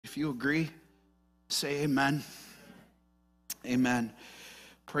If you agree, say amen. Amen.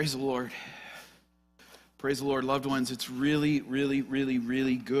 Praise the Lord. Praise the Lord, loved ones. It's really, really, really,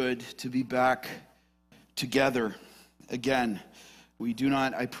 really good to be back together again. We do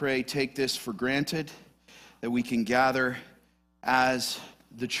not, I pray, take this for granted that we can gather as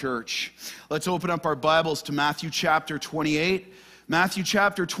the church. Let's open up our Bibles to Matthew chapter 28. Matthew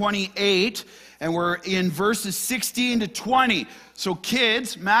chapter 28, and we're in verses 16 to 20. So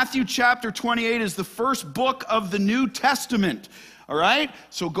kids, Matthew chapter 28 is the first book of the New Testament. All right?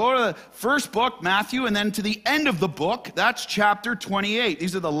 So go to the first book, Matthew, and then to the end of the book, that's chapter 28.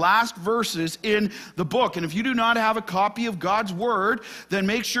 These are the last verses in the book. And if you do not have a copy of God's Word, then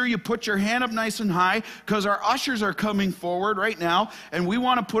make sure you put your hand up nice and high, because our ushers are coming forward right now, and we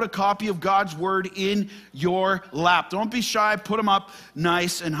want to put a copy of God's Word in your lap. Don't be shy. Put them up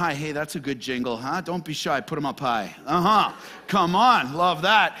nice and high. Hey, that's a good jingle, huh? Don't be shy. Put them up high. Come on. Love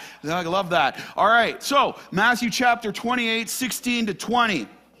that. I love that. All right. So Matthew chapter 28, 16 to 20.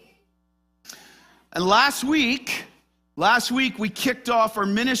 And last week we kicked off our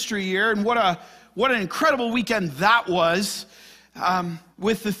ministry year, and what an incredible weekend that was,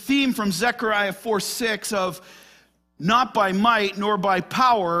 with the theme from Zechariah 4:6 of not by might nor by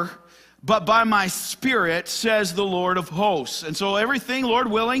power, but by my Spirit, says the Lord of hosts. And so everything, Lord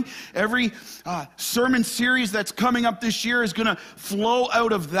willing, every sermon series that's coming up this year is going to flow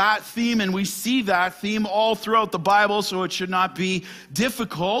out of that theme, and we see that theme all throughout the Bible, so it should not be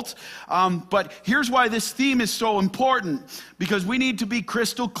difficult. But here's why this theme is so important, because we need to be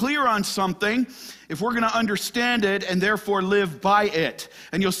crystal clear on something if we're going to understand it and therefore live by it.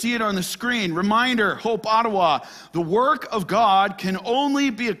 And you'll see it on the screen. Reminder, Hope Ottawa, the work of God can only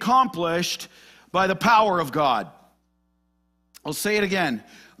be accomplished by the power of God. I'll say it again.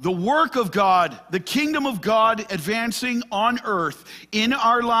 The work of God, the kingdom of God advancing on earth in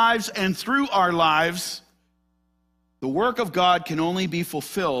our lives and through our lives, the work of God can only be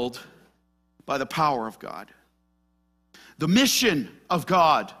fulfilled by the power of God. The mission of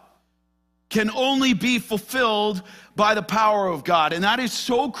God can only be fulfilled by the power of God. And that is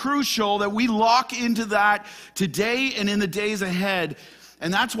so crucial that we lock into that today and in the days ahead.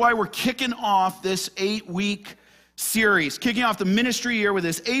 And that's why we're kicking off this 8-week series, kicking off the ministry year with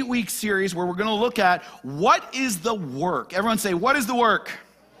this 8-week series where we're going to look at what is the work. Everyone say, what is the work?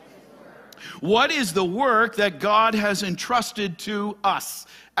 What is the work that God has entrusted to us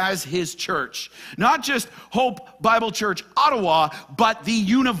as His church? Not just Hope Bible Church Ottawa, but the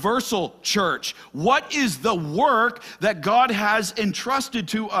universal church. What is the work that God has entrusted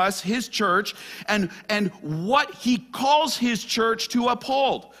to us, His church, and what He calls His church to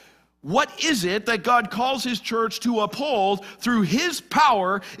uphold? What is it that God calls His church to uphold through His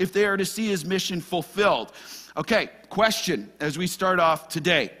power if they are to see His mission fulfilled? Okay, question as we start off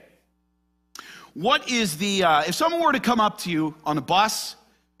today. What is the, if someone were to come up to you on a bus,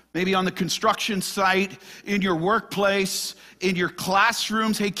 maybe on the construction site, in your workplace, in your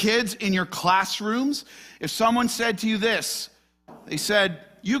classrooms, hey kids, in your classrooms, if someone said to you this, they said,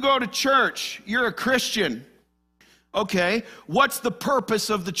 you go to church, you're a Christian. Okay, what's the purpose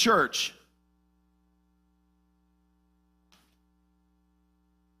of the church?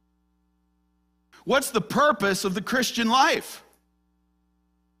 What's the purpose of the Christian life?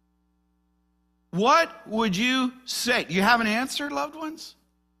 What would you say? Do you have an answer, loved ones?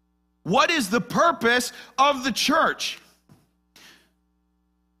 What is the purpose of the church?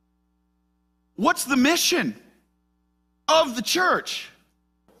 What's the mission of the church?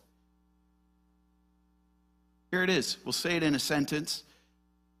 Here it is. We'll say it in a sentence,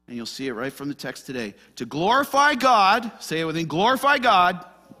 and you'll see it right from the text today. To glorify God, say it with me, glorify God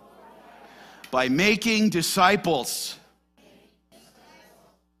by making disciples.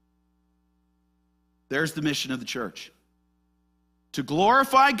 There's the mission of the church. To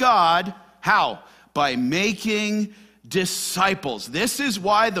glorify God, how? By making disciples. This is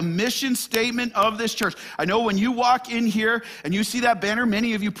why the mission statement of this church. I know when you walk in here and you see that banner,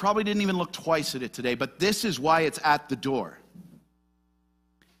 many of you probably didn't even look twice at it today, but this is why it's at the door.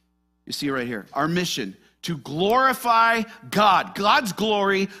 You see right here, our mission, to glorify God, God's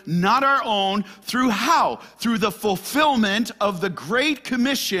glory, not our own, through how? Through the fulfillment of the Great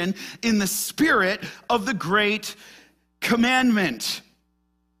Commission in the spirit of the Great Commandment.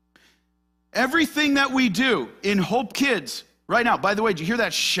 Everything that we do in Hope Kids right now, by the way, did you hear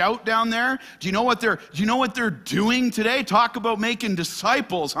that shout down there? Do you know what they're doing today? Talk about making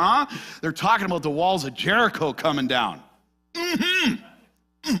disciples, huh? They're talking about the walls of Jericho coming down.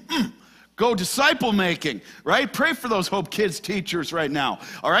 Go disciple making, right? Pray for those Hope Kids teachers right now,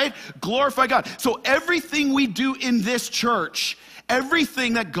 all right? Glorify God. So everything we do in this church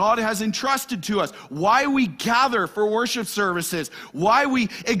everything that God has entrusted to us. Why we gather for worship services. Why we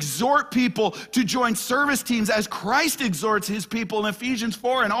exhort people to join service teams as Christ exhorts his people in Ephesians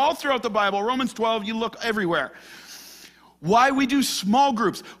 4 and all throughout the Bible. Romans 12, you look everywhere. Why we do small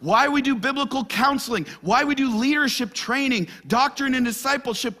groups, why we do biblical counseling, why we do leadership training, doctrine and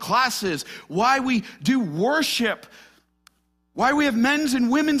discipleship classes, why we do worship, why we have men's and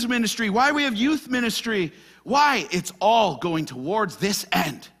women's ministry, why we have youth ministry. Why? It's all going towards this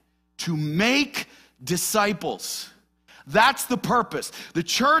end, to make disciples. That's the purpose. The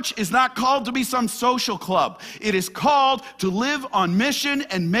church is not called to be some social club. It is called to live on mission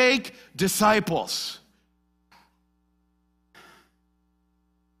and make disciples.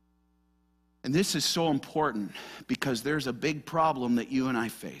 And this is so important because there's a big problem that you and I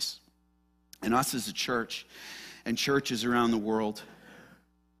face, and us as a church and churches around the world.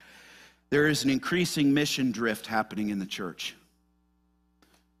 There is an increasing mission drift happening in the church.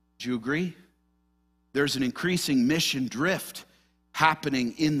 Do you agree? There's an increasing mission drift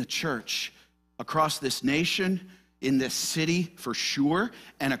happening in the church across this nation, in this city for sure,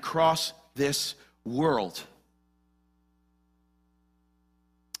 and across this world.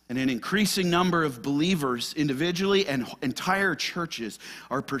 And an increasing number of believers individually and entire churches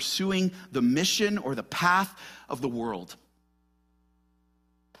are pursuing the mission or the path of the world.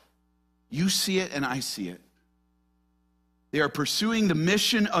 You see it and I see it. They are pursuing the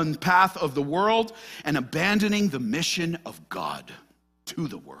mission and path of the world and abandoning the mission of God to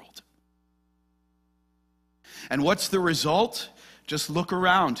the world. And what's the result? Just look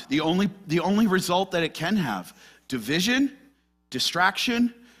around. The only result that it can have: division,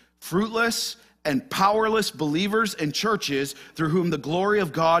 distraction, fruitless and powerless believers and churches through whom the glory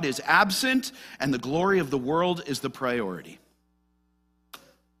of God is absent and the glory of the world is the priority.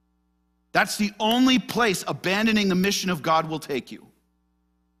 That's the only place abandoning the mission of God will take you.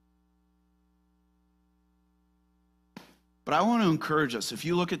 But I want to encourage us. If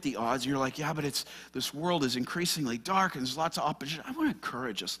you look at the odds, you're like, yeah, but this world is increasingly dark and there's lots of opposition. I want to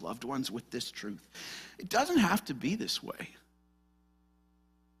encourage us, loved ones, with this truth. It doesn't have to be this way.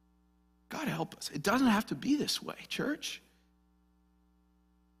 God help us. It doesn't have to be this way, church.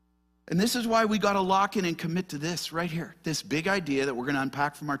 And this is why we got to lock in and commit to this right here. This big idea that we're going to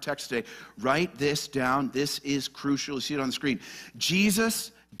unpack from our text today. Write this down. This is crucial. You see it on the screen.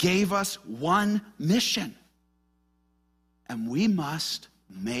 Jesus gave us one mission. And we must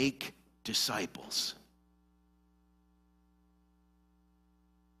make disciples.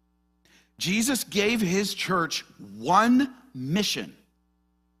 Jesus gave his church one mission.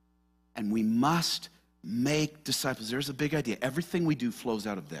 And we must make disciples. There's a big idea. Everything we do flows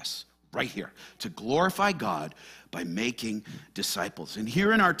out of this, right here. To glorify God by making disciples. And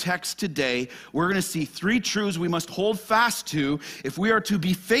here in our text today, we're going to see three truths we must hold fast to if we are to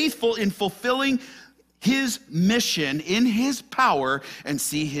be faithful in fulfilling his mission in his power and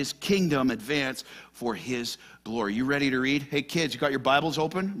see his kingdom advance for his glory. You ready to read? Hey kids, you got your Bibles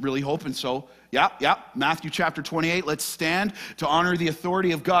open? Really hoping so. Yeah. Matthew chapter 28. Let's stand to honor the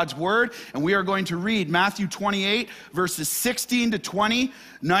authority of God's word. And we are going to read Matthew 28, verses 16 to 20.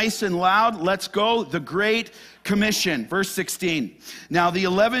 Nice and loud. Let's go. The Great Commission. Verse 16. Now the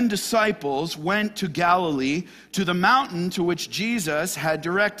 11 disciples went to Galilee, to the mountain to which Jesus had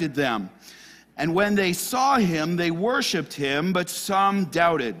directed them. And when they saw him, they worshiped him, but some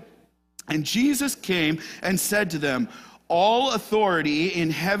doubted. And Jesus came and said to them, all authority in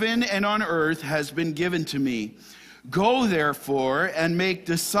heaven and on earth has been given to me. Go therefore and make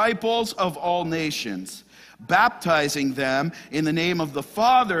disciples of all nations, baptizing them in the name of the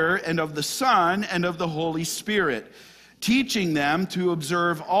Father and of the Son and of the Holy Spirit, teaching them to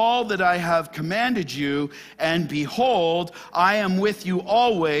observe all that I have commanded you. And behold, I am with you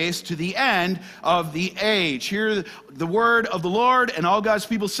always to the end of the age. Hear the word of the Lord, and all God's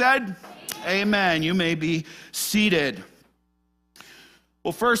people said, amen. You may be seated.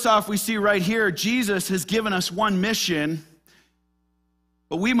 Well, first off, we see right here, Jesus has given us one mission,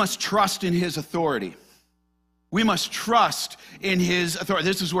 but we must trust in his authority. We must trust in his authority.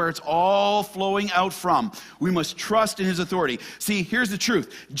 This is where it's all flowing out from. We must trust in his authority. See, here's the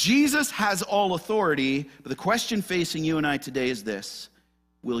truth. Jesus has all authority, but the question facing you and I today is this: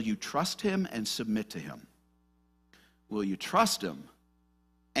 will you trust him and submit to him? Will you trust him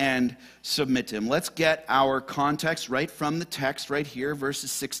and submit to him? Let's get our context right from the text right here,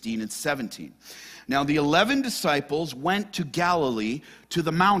 verses 16 and 17. Now the 11 disciples went to Galilee, to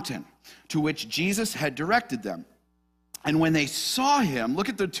the mountain to which Jesus had directed them. And when they saw him, look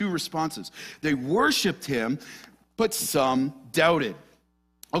at the two responses. They worshiped him, but some doubted.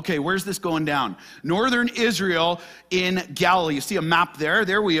 Okay, where's this going down? Northern Israel in Galilee. You see a map there?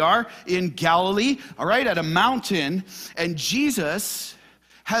 There we are in Galilee, all right, at a mountain. And Jesus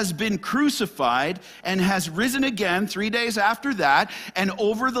has been crucified and has risen again 3 days after that and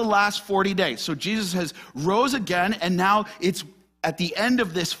over the last 40 days. So Jesus has rose again, and now it's at the end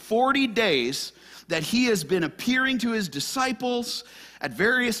of this 40 days that he has been appearing to his disciples at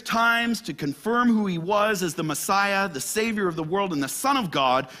various times to confirm who he was as the Messiah, the Savior of the world, and the Son of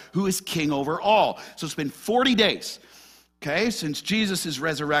God, who is king over all. So it's been 40 days, okay, since Jesus'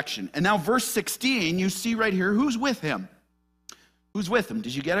 resurrection. And now verse 16, you see right here, who's with him? Who's with him?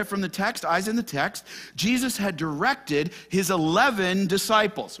 Did you get it from the text? Eyes in the text. Jesus had directed his 11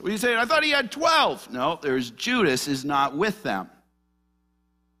 disciples. What are you saying? I thought he had 12. No, there's Judas is not with them.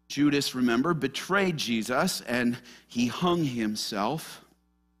 Judas, remember, betrayed Jesus, and he hung himself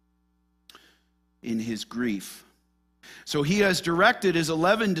in his grief. So he has directed his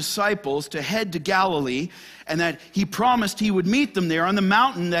 11 disciples to head to Galilee, and that he promised he would meet them there on the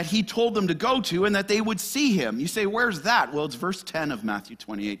mountain that he told them to go to, and that they would see him. You say, where's that? Well, it's verse 10 of Matthew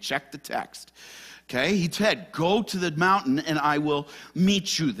 28. Check the text. Okay, he said, go to the mountain and I will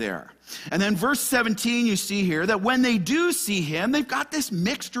meet you there. And then verse 17, you see here that when they do see him, they've got this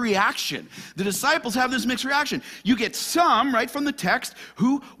mixed reaction. The disciples have this mixed reaction. You get some, right from the text,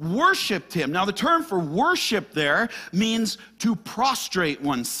 who worshiped him. Now the term for worship there means to prostrate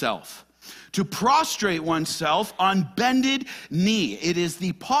oneself. To prostrate oneself on bended knee. It is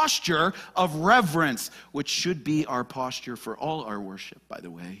the posture of reverence, which should be our posture for all our worship, by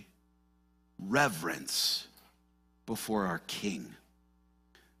the way. Reverence before our King,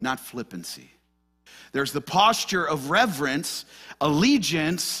 not flippancy. There's the posture of reverence,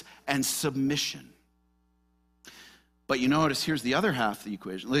 allegiance, and submission. But you notice, here's the other half of the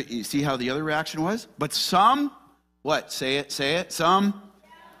equation. You see how the other reaction was? But some, what? Say it. Some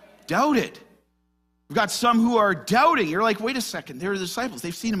doubted. We've got some who are doubting. You're like, wait a second, they're the disciples.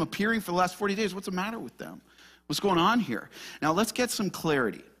 They've seen him appearing for the last 40 days. What's the matter with them? What's going on here? Now, let's get some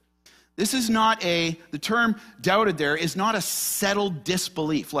clarity. This is not the term doubted there is not a settled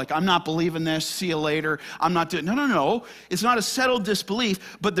disbelief. Like, I'm not believing this, see you later, I'm not doing, no. It's not a settled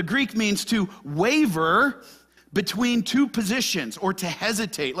disbelief, but the Greek means to waver between two positions or to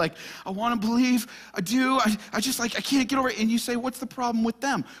hesitate. Like, I want to believe, I do, I just like, I can't get over it. And you say, what's the problem with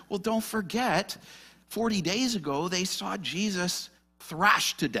them? Well, don't forget, 40 days ago, they saw Jesus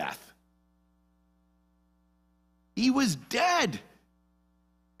thrashed to death. He was dead.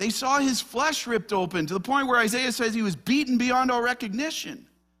 They saw his flesh ripped open to the point where Isaiah says he was beaten beyond all recognition.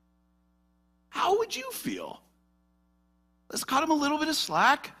 How would you feel? Let's cut him a little bit of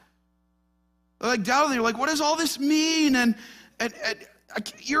slack. Like, doubting, they're like, what does all this mean? And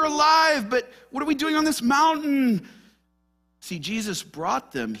you're alive, but what are we doing on this mountain? See, Jesus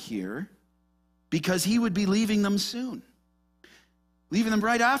brought them here because he would be leaving them soon. Leaving them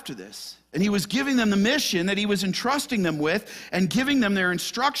right after this. And he was giving them the mission that he was entrusting them with and giving them their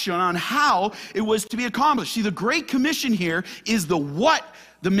instruction on how it was to be accomplished. See, the Great Commission here is the what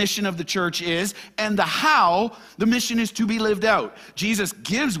the mission of the church is and the how the mission is to be lived out. Jesus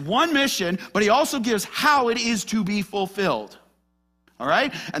gives one mission, but he also gives how it is to be fulfilled. All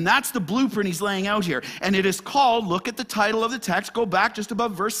right? And that's the blueprint he's laying out here. And it is called, look at the title of the text, go back just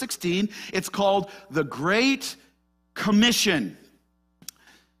above verse 16. It's called the Great Commission.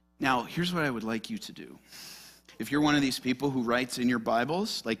 Now, here's what I would like you to do. If you're one of these people who writes in your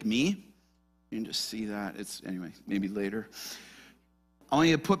Bibles, like me, you can just see that. Anyway, maybe later. I want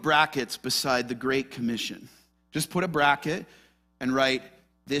you to put brackets beside the Great Commission. Just put a bracket and write,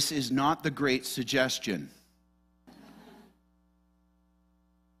 this is not the Great Suggestion.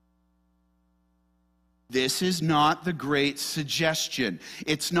 This is not the Great Suggestion.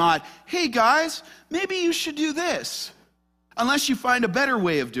 It's not, hey guys, maybe you should do this. Unless you find a better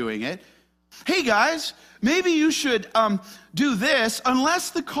way of doing it. Hey guys, maybe you should do this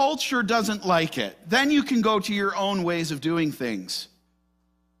unless the culture doesn't like it. Then you can go to your own ways of doing things.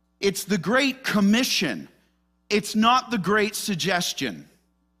 It's the Great Commission. It's not the Great Suggestion.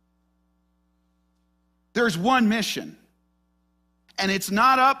 There's one mission. And it's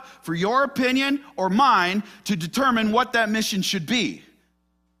not up for your opinion or mine to determine what that mission should be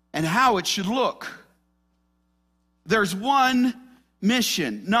and how it should look. There's one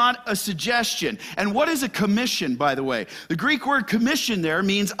mission, not a suggestion. And what is a commission, by the way? The Greek word commission there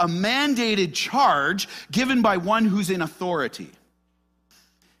means a mandated charge given by one who's in authority.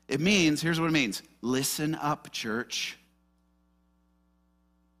 It means, here's what it means. Listen up, church.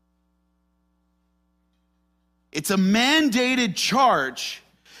 It's a mandated charge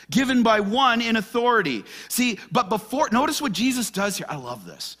given by one in authority. See, but before, notice what Jesus does here. I love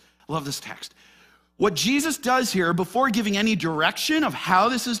this. I love this text. What Jesus does here, before giving any direction of how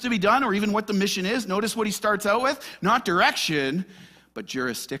this is to be done or even what the mission is, notice what he starts out with. Not direction, but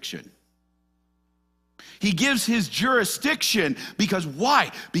jurisdiction. He gives his jurisdiction because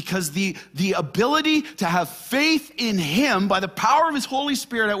why? Because the ability to have faith in him by the power of his Holy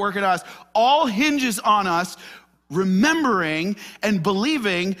Spirit at work in us all hinges on us remembering and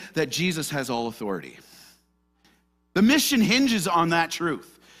believing that Jesus has all authority. The mission hinges on that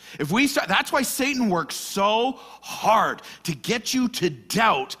truth. If we start, that's why Satan works so hard to get you to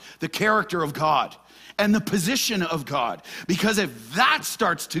doubt the character of God and the position of God. Because if that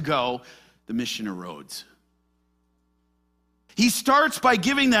starts to go, the mission erodes. He starts by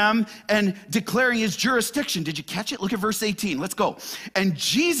giving them and declaring his jurisdiction. Did you catch it? Look at verse 18. Let's go. And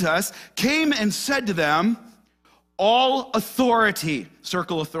Jesus came and said to them, all authority,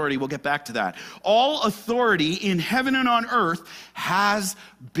 circle authority, we'll get back to that. All authority in heaven and on earth has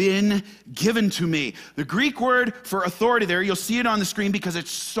been given to me. The Greek word for authority there, you'll see it on the screen because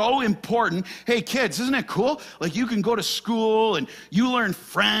it's so important. Hey kids, isn't it cool? Like you can go to school and you learn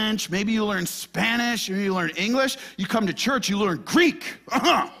French, maybe you learn Spanish, maybe you learn English. You come to church, you learn Greek.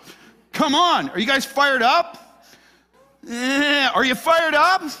 Come on, are you guys fired up? Yeah, are you fired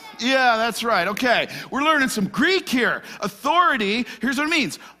up? Yeah, that's right. Okay, we're learning some Greek here. Authority, here's what it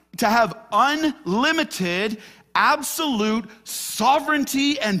means. To have unlimited, absolute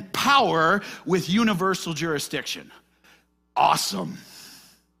sovereignty and power with universal jurisdiction. Awesome.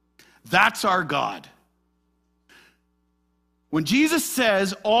 That's our God. When Jesus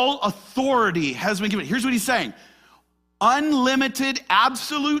says all authority has been given, here's what he's saying. Unlimited,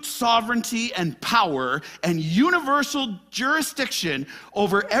 absolute sovereignty and power and universal jurisdiction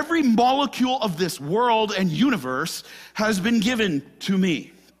over every molecule of this world and universe has been given to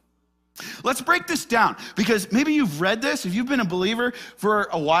me. Let's break this down because maybe you've read this. If you've been a believer for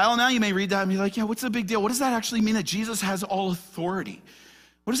a while now, you may read that and be like, yeah, what's the big deal? What does that actually mean that Jesus has all authority?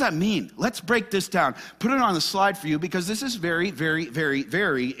 What does that mean? Let's break this down. Put it on the slide for you because this is very, very, very,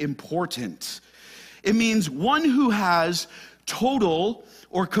 very important. It means one who has total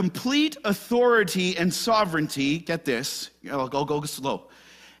or complete authority and sovereignty, get this, I'll go slow,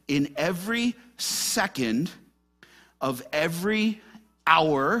 in every second of every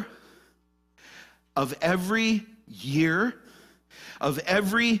hour, of every year, of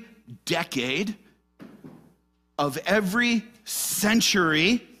every decade, of every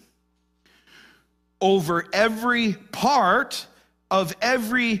century, over every part of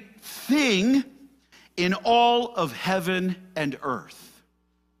everything in all of heaven and earth.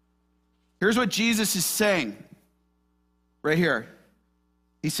 Here's what Jesus is saying right here.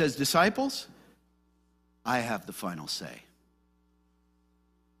 He says, disciples, I have the final say.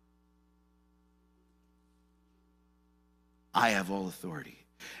 I have all authority.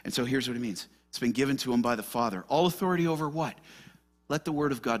 And so here's what it means. It's been given to him by the Father. All authority over what? Let the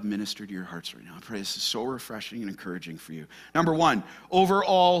word of God minister to your hearts right now. I pray this is so refreshing and encouraging for you. Number one, over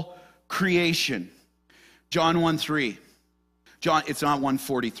all creation. John 1:3. John, it's not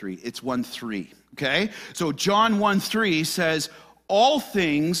 1:43, it's 1:3. Okay? So John 1:3 says, all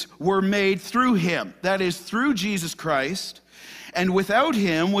things were made through him. That is, through Jesus Christ. And without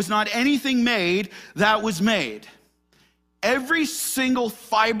him was not anything made that was made. Every single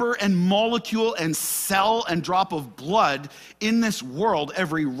fiber and molecule and cell and drop of blood in this world,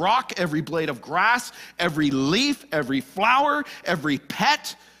 every rock, every blade of grass, every leaf, every flower, every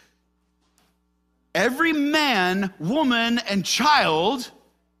pet, every man, woman, and child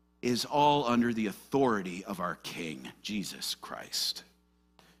is all under the authority of our King, Jesus Christ.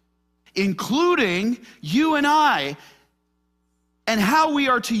 Including you and I, and how we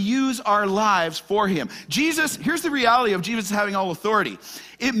are to use our lives for him. Jesus, here's the reality of Jesus having all authority.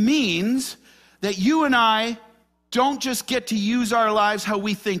 It means that you and I don't just get to use our lives how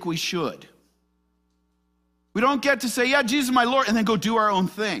we think we should. We don't get to say, yeah, Jesus is my Lord, and then go do our own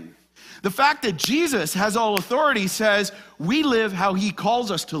thing. The fact that Jesus has all authority says we live how he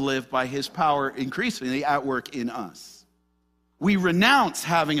calls us to live by his power increasingly at work in us. We renounce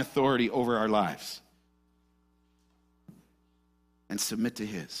having authority over our lives and submit to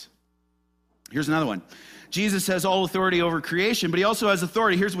his. Here's another one. Jesus has all authority over creation, but he also has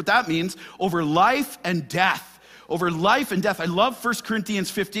authority, here's what that means, over life and death. Over life and death. I love 1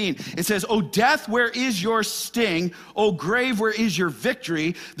 Corinthians 15. It says, O death, where is your sting? O grave, where is your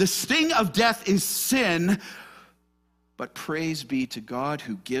victory? The sting of death is sin, but praise be to God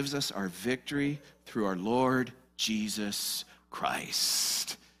who gives us our victory through our Lord Jesus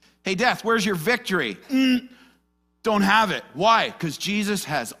Christ. Hey, death, where's your victory? Don't have it. Why? Because Jesus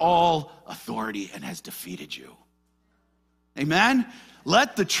has all authority and has defeated you. Amen?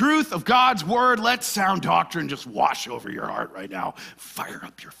 Let the truth of God's word, let sound doctrine just wash over your heart right now. Fire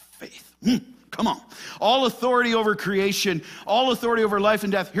up your faith. Come on. All authority over creation, all authority over life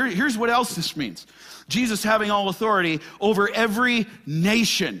and death. Here's what else this means. Jesus having all authority over every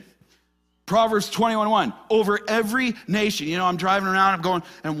nation. Proverbs 21:1, over every nation. You know, I'm driving around, I'm going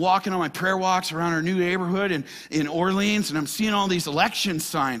and walking on my prayer walks around our new neighborhood in Orleans, and I'm seeing all these election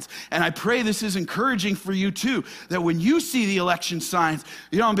signs. And I pray this is encouraging for you too, that when you see the election signs,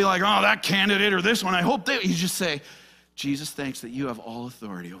 you don't be like, oh, that candidate or this one, I hope you just say, Jesus, thanks that you have all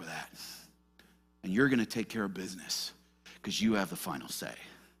authority over that. And you're going to take care of business because you have the final say.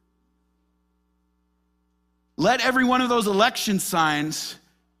 Let every one of those election signs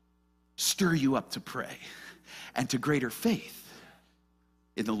stir you up to pray and to greater faith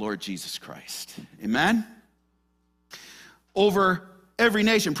in the Lord Jesus Christ. Amen? Over every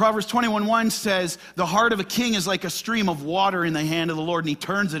nation. Proverbs 21:1 says, the heart of a king is like a stream of water in the hand of the Lord, and he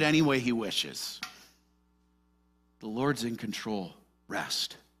turns it any way he wishes. The Lord's in control.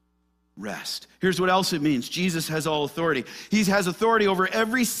 Rest. Rest. Here's what else it means. Jesus has all authority. He has authority over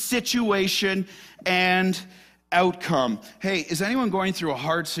every situation and outcome. Hey, is anyone going through a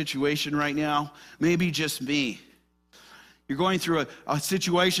hard situation right now? Maybe just me. You're going through a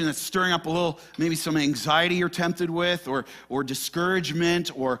situation that's stirring up a little, maybe some anxiety you're tempted with, or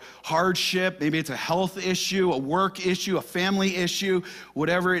discouragement, or hardship. Maybe it's a health issue, a work issue, a family issue,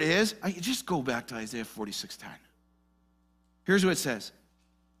 whatever it is. Just go back to Isaiah 46:10. Here's what it says.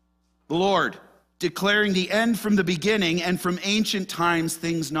 The Lord, declaring the end from the beginning and from ancient times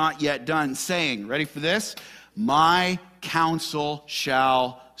things not yet done, saying, ready for this? My counsel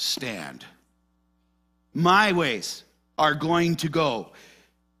shall stand. My ways are going to go,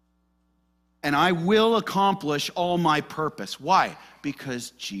 and I will accomplish all my purpose. Why? Because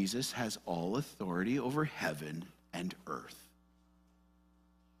Jesus has all authority over heaven and earth.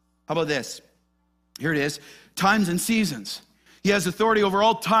 How about this? Here it is. Times and seasons. He has authority over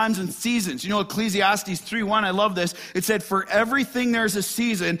all times and seasons. You know, Ecclesiastes 3:1, I love this. It said, for everything there's a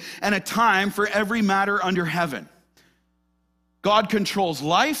season and a time for every matter under heaven. God controls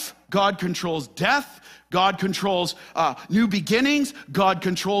life. God controls death. God controls new beginnings. God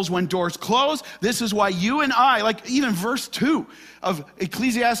controls when doors close. This is why you and I, like even verse 2 of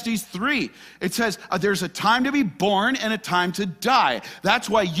Ecclesiastes 3, it says there's a time to be born and a time to die. That's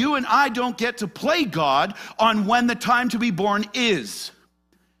why you and I don't get to play God on when the time to be born is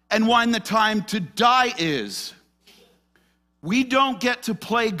and when the time to die is. We don't get to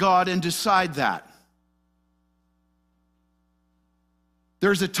play God and decide that.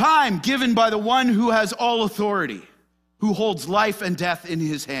 There's a time given by the one who has all authority, who holds life and death in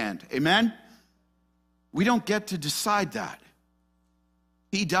his hand. Amen? We don't get to decide that.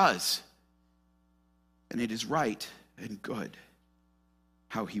 He does. And it is right and good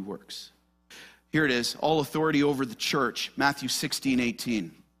how he works. Here it is, all authority over the church, Matthew 16:18.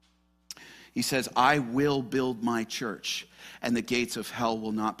 He says, I will build my church, and the gates of hell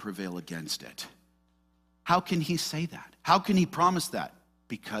will not prevail against it. How can he say that? How can he promise that?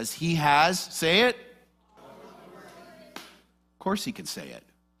 Because he has, say it. Of course he can say it.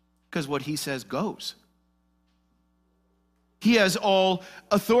 Because what he says goes. He has all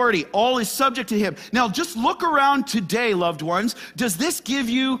authority. All is subject to him. Now just look around today, loved ones. Does this give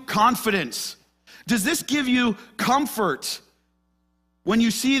you confidence? Does this give you comfort? When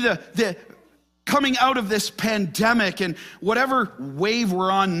you see the coming out of this pandemic and whatever wave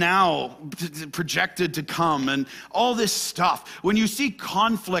we're on now projected to come and all this stuff, when you see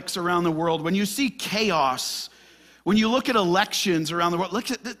conflicts around the world, when you see chaos, when you look at elections around the world,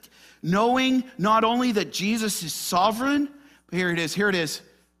 look at knowing not only that Jesus is sovereign, but here it is,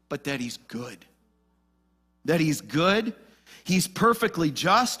 but that he's good. That he's good, he's perfectly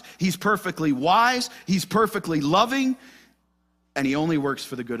just, he's perfectly wise, he's perfectly loving, and he only works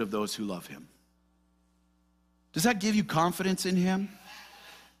for the good of those who love him. Does that give you confidence in him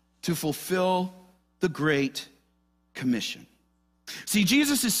to fulfill the Great Commission? See,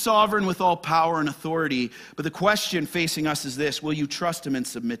 Jesus is sovereign with all power and authority, but the question facing us is this: will you trust him and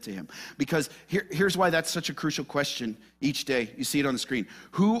submit to him? Because here's why that's such a crucial question each day. You see it on the screen.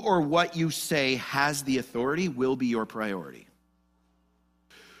 Who or what you say has the authority will be your priority.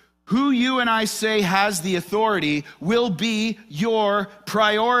 Who you and I say has the authority will be your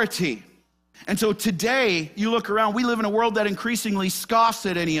priority. And so today, you look around, we live in a world that increasingly scoffs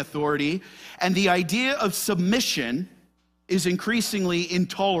at any authority, and the idea of submission is increasingly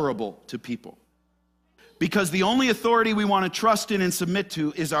intolerable to people. Because the only authority we want to trust in and submit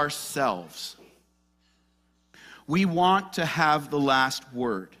to is ourselves. We want to have the last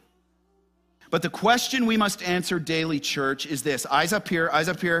word. But the question we must answer daily, church, is this. Eyes up here,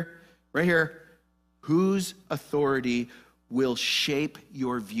 right here. Whose authority will shape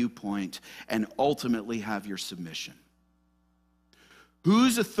your viewpoint and ultimately have your submission?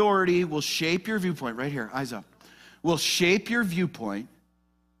 Whose authority will shape your viewpoint, right here, eyes up, will shape your viewpoint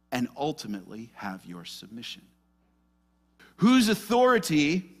and ultimately have your submission? Whose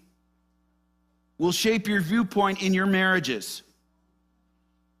authority will shape your viewpoint in your marriages?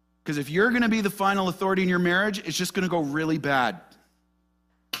 Because if you're going to be the final authority in your marriage, it's just going to go really bad.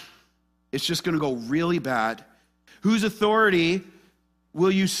 It's just going to go really bad. Whose authority will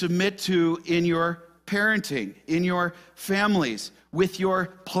you submit to in your parenting, in your families, with your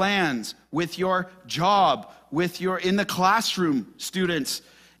plans, with your job, in the classroom, students?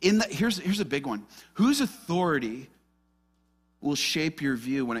 Here's a big one. Whose authority will shape your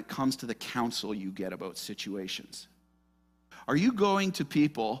view when it comes to the counsel you get about situations? Are you going to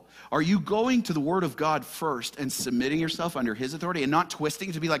people, are you going to the Word of God first and submitting yourself under His authority and not twisting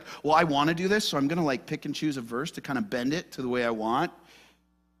it to be like, well, I want to do this, so I'm going to pick and choose a verse to kind of bend it to the way I want?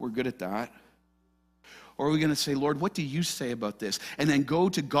 We're good at that. Or are we going to say, Lord, what do you say about this? And then go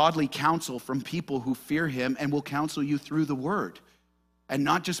to godly counsel from people who fear Him and will counsel you through the Word. And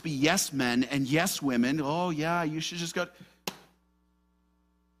not just be yes men and yes women. Oh, yeah, you should just go.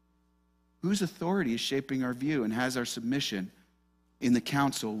 Whose authority is shaping our view and has our submission in the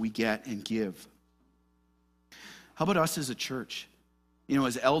counsel we get and give? How about us as a church?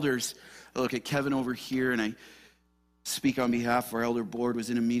 As elders, I look at Kevin over here and I speak on behalf of our elder board.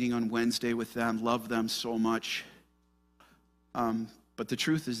 Was in a meeting on Wednesday with them, love them so much. But the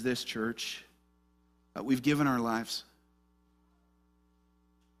truth is this, church, we've given our lives.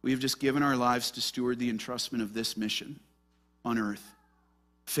 We have just given our lives to steward the entrustment of this mission on earth,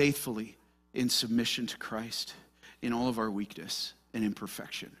 faithfully, in submission to Christ, in all of our weakness and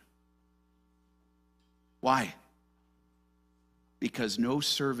imperfection. Why? Because no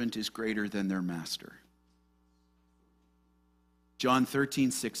servant is greater than their master. John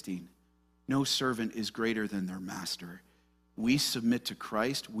 13:16. No servant is greater than their master. We submit to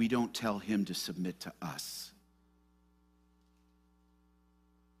Christ. We don't tell Him to submit to us.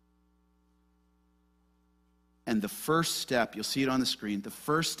 And the first step, you'll see it on the screen, the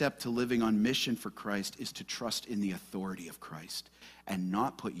first step to living on mission for Christ is to trust in the authority of Christ and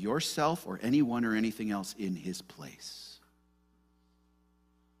not put yourself or anyone or anything else in His place.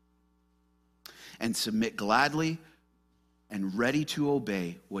 And submit gladly and ready to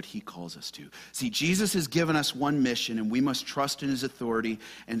obey what He calls us to. See, Jesus has given us one mission, and we must trust in His authority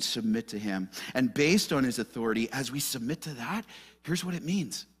and submit to Him. And based on His authority, as we submit to that, here's what it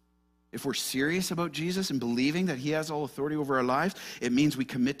means. If we're serious about Jesus and believing that He has all authority over our lives, it means we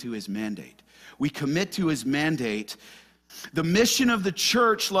commit to His mandate. We commit to His mandate. The mission of the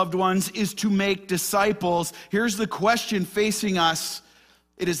church, loved ones, is to make disciples. Here's the question facing us.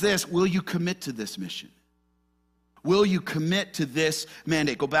 It is this: will you commit to this mission? Will you commit to this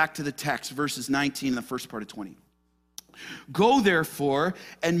mandate? Go back to the text, verses 19 and the first part of 20. Go, therefore,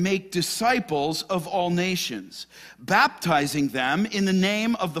 and make disciples of all nations, baptizing them in the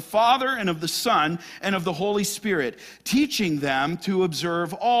name of the Father and of the Son and of the Holy Spirit, teaching them to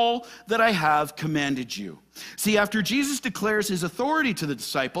observe all that I have commanded you. See, after Jesus declares His authority to the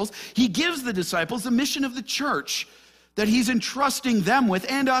disciples, He gives the disciples the mission of the church that He's entrusting them with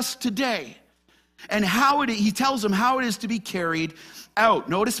and us today. And He tells them how it is to be carried out.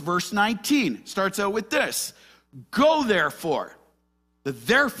 Notice verse 19 starts out with this. Go, therefore. The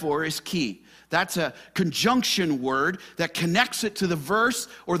therefore is key. That's a conjunction word that connects it to the verse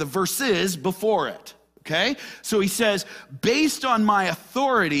or the verses before it. Okay? So He says, based on my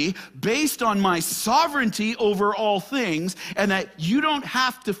authority, based on my sovereignty over all things, and that you don't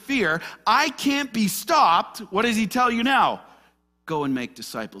have to fear, I can't be stopped. What does He tell you now? Go and make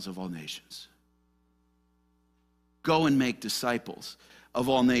disciples of all nations. Go and make disciples of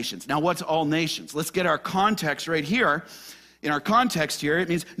all nations. Now, what's all nations? Let's get our context right here. In our context here, it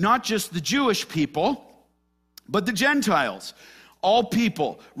means not just the Jewish people, but the Gentiles. All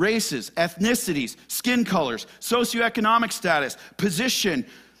people, races, ethnicities, skin colors, socioeconomic status, position,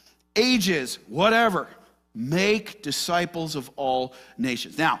 ages, whatever. Make disciples of all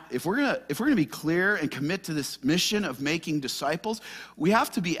nations. Now, if we're gonna be clear and commit to this mission of making disciples, we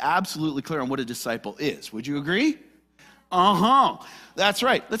have to be absolutely clear on what a disciple is. Would you agree? That's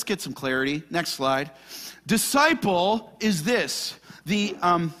right. Let's get some clarity. Next slide. Disciple is this. The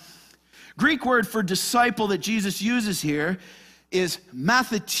Greek word for disciple that Jesus uses here is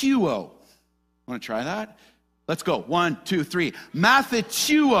matheteuo. Want to try that? Let's go. 1, 2, 3.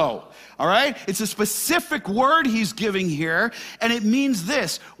 Mathetuo. All right? It's a specific word he's giving here, and it means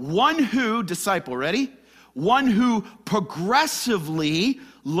this. One who, disciple, ready? One who progressively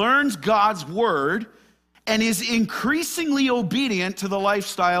learns God's word and is increasingly obedient to the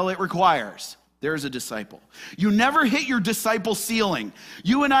lifestyle it requires. There's a disciple. You never hit your disciple ceiling.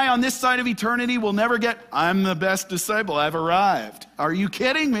 You and I on this side of eternity will never get, I'm the best disciple, I've arrived. Are you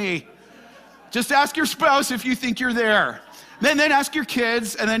kidding me? Just ask your spouse if you think you're there. Then ask your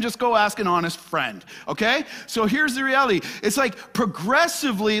kids, and then just go ask an honest friend, okay? So here's the reality. It's like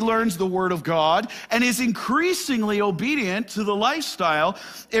progressively learns the word of God and is increasingly obedient to the lifestyle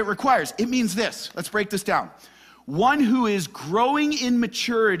it requires. It means this. Let's break this down. One who is growing in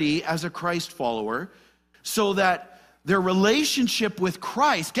maturity as a Christ follower so that their relationship with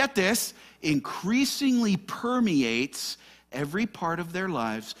Christ, get this, increasingly permeates every part of their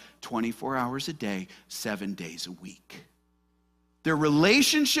lives 24 hours a day, 7 days a week. Their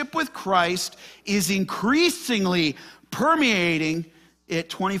relationship with Christ is increasingly permeating it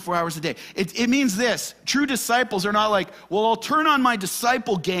 24 hours a day. It means this. True disciples are not like, well, I'll turn on my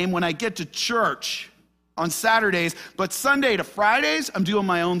disciple game when I get to church on Saturdays, but Sunday to Fridays, I'm doing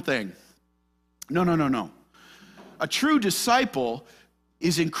my own thing. No. A true disciple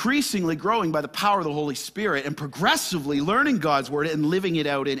is increasingly growing by the power of the Holy Spirit and progressively learning God's word and living it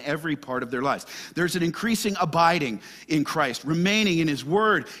out in every part of their lives. There's an increasing abiding in Christ, remaining in his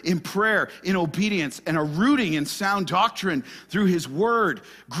word, in prayer, in obedience, and a rooting in sound doctrine through his word,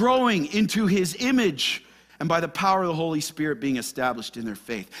 growing into his image, and by the power of the Holy Spirit being established in their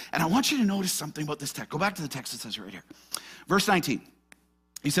faith. And I want you to notice something about this text. Go back to the text that says right here. Verse 19.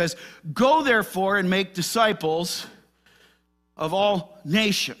 He says, "Go therefore and make disciples of all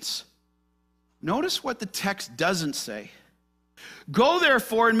nations." Notice what the text doesn't say. Go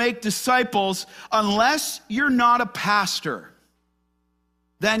therefore and make disciples unless you're not a pastor.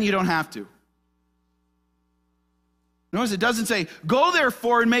 Then you don't have to. Notice it doesn't say, go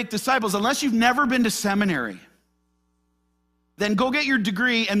therefore and make disciples unless you've never been to seminary. Then go get your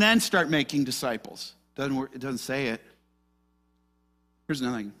degree and then start making disciples. It doesn't say it. Here's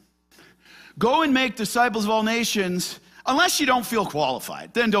another thing. Go and make disciples of all nations unless you don't feel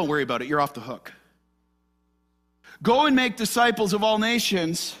qualified. Then don't worry about it. You're off the hook. Go and make disciples of all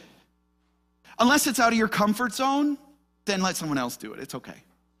nations. Unless it's out of your comfort zone, then let someone else do it. It's okay.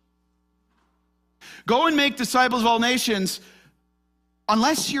 Go and make disciples of all nations.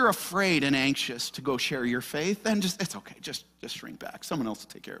 Unless you're afraid and anxious to go share your faith, then it's okay. Just shrink back. Someone else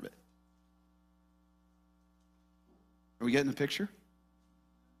will take care of it. Are we getting the picture?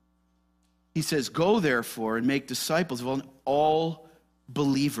 He says, go therefore and make disciples of all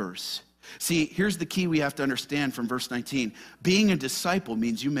believers. See, here's the key we have to understand from verse 19. Being a disciple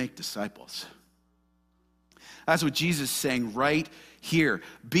means you make disciples. That's what Jesus is saying right here.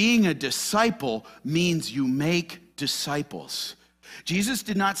 Being a disciple means you make disciples. Jesus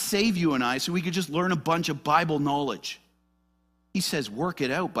did not save you and I so we could just learn a bunch of Bible knowledge. He says work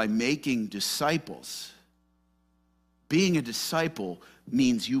it out by making disciples. Being a disciple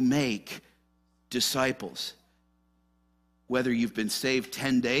means you make disciples. Whether you've been saved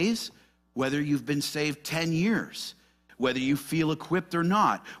 10 days, whether you've been saved 10 years, whether you feel equipped or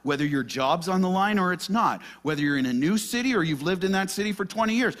not, whether your job's on the line or it's not, whether you're in a new city or you've lived in that city for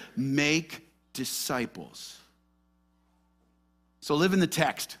 20 years, make disciples. So live in the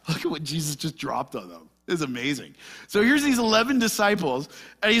text. Look at what Jesus just dropped on them. It's amazing. So here's these 11 disciples,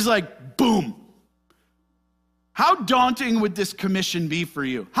 and he's like, boom. How daunting would this commission be for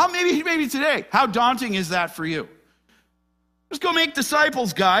you? Maybe today, how daunting is that for you? Just go make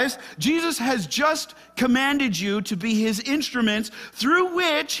disciples, guys. Jesus has just commanded you to be his instruments through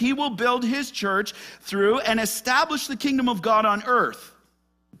which he will build his church through and establish the kingdom of God on earth.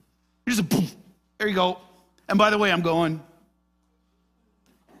 Just boom. There you go. And by the way, I'm going.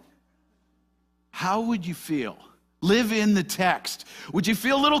 How would you feel? Live in the text. Would you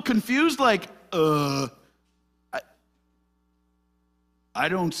feel a little confused like, I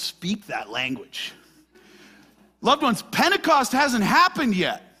don't speak that language. Loved ones, Pentecost hasn't happened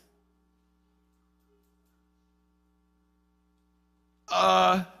yet.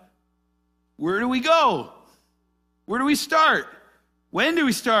 Where do we go? Where do we start? When do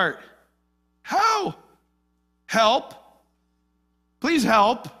we start? How? Help. Please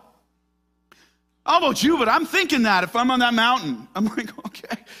help. I don't know about you, but I'm thinking that if I'm on that mountain. I'm like,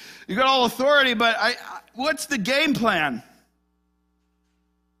 okay, you got all authority, but what's the game plan?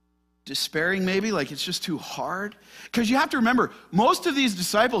 Despairing maybe, like it's just too hard? Because you have to remember, most of these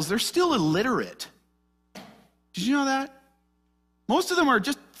disciples, they're still illiterate. Did you know that? Most of them are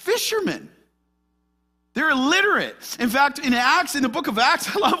just fishermen. They're illiterate. In fact, in the book of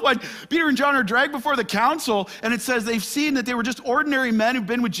Acts, I love when Peter and John are dragged before the council, and it says they've seen that they were just ordinary men who've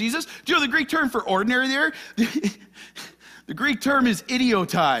been with Jesus. Do you know the Greek term for ordinary there? The Greek term is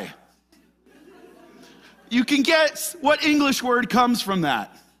idiotai. You can guess what English word comes from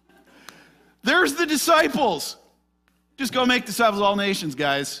that. There's the disciples. Just go make disciples of all nations,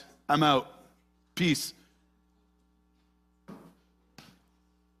 guys. I'm out. Peace.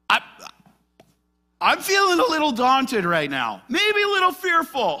 I'm feeling a little daunted right now. Maybe a little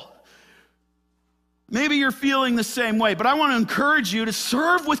fearful. Maybe you're feeling the same way, but I want to encourage you to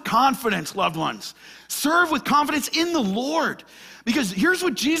serve with confidence, loved ones. Serve with confidence in the Lord. Because here's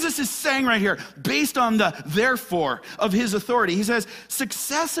what Jesus is saying right here, based on the therefore of his authority. He says,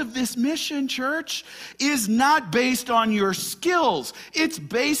 success of this mission, church, is not based on your skills. It's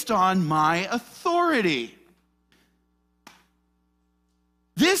based on my authority.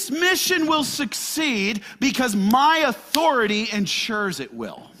 This mission will succeed because my authority ensures it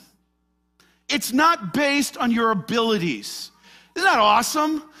will. It's not based on your abilities. Isn't that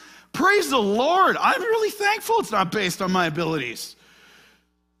awesome? Praise the Lord. I'm really thankful it's not based on my abilities.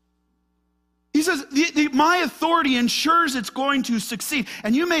 He says, my authority ensures it's going to succeed.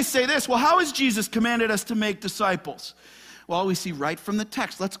 And you may say this, well, how has Jesus commanded us to make disciples? Well, we see right from the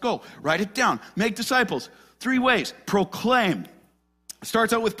text. Let's go. Write it down. Make disciples. 3 ways. Proclaim.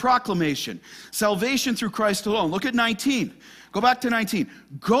 Starts out with proclamation. Salvation through Christ alone. Look at 19. Go back to 19.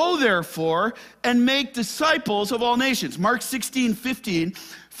 Go, therefore, and make disciples of all nations. Mark 16:15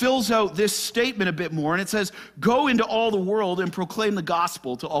 fills out this statement a bit more, and it says, go into all the world and proclaim the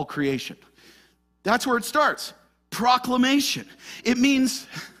gospel to all creation. That's where it starts. Proclamation. It means,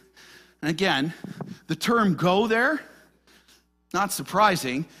 and again, the term go there, not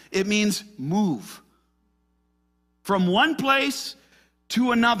surprising, it means move. From one place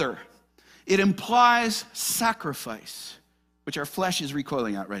to another. It implies sacrifice, which our flesh is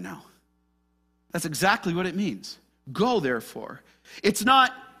recoiling at right now. That's exactly what it means. Go, therefore. It's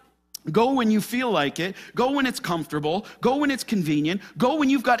not go when you feel like it, go when it's comfortable, go when it's convenient, go when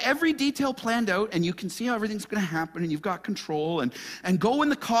you've got every detail planned out and you can see how everything's going to happen and you've got control, and go when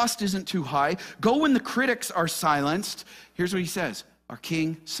the cost isn't too high, go when the critics are silenced. Here's what he says. Our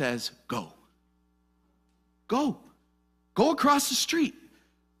King says, go. Go. Go across the street.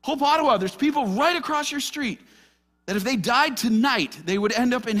 Hope Ottawa, there's people right across your street that if they died tonight, they would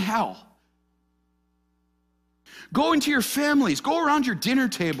end up in hell. Go into your families. Go around your dinner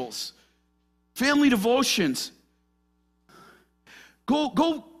tables. Family devotions.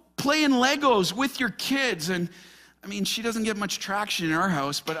 Go play in Legos with your kids. And I mean, she doesn't get much traction in our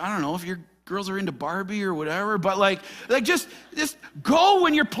house, but I don't know if your girls are into Barbie or whatever, but like just go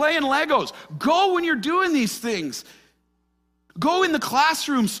when you're playing Legos. Go when you're doing these things. Go in the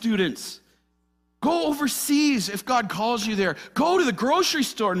classroom, students. Go overseas if God calls you there. Go to the grocery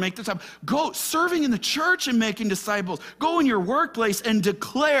store and make disciples. Go serving in the church and making disciples. Go in your workplace and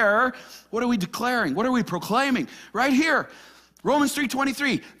declare. What are we declaring? What are we proclaiming? Right here, Romans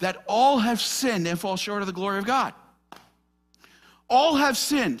 3:23, that all have sinned and fall short of the glory of God. All have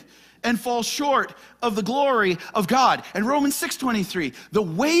sinned and fall short of the glory of God. And Romans 6:23, the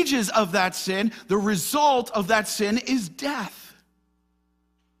wages of that sin, the result of that sin is death.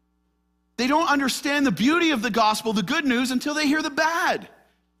 They don't understand the beauty of the gospel, the good news, until they hear the bad.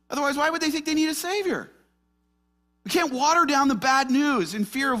 Otherwise, why would they think they need a Savior? We can't water down the bad news in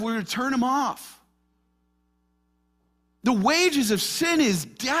fear of we're going to turn them off. The wages of sin is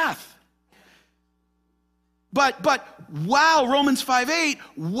death. But while, Romans 5:8,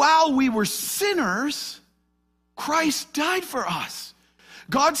 while we were sinners, Christ died for us.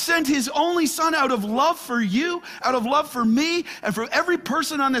 God sent his only son out of love for you, out of love for me, and for every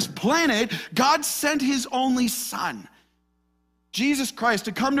person on this planet. God sent his only son, Jesus Christ,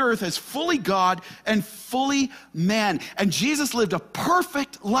 to come to earth as fully God and fully man. And Jesus lived a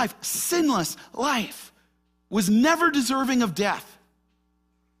perfect life, sinless life, was never deserving of death.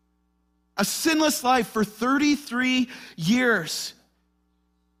 A sinless life for 33 years.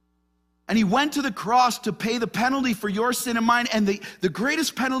 And he went to the cross to pay the penalty for your sin and mine. And the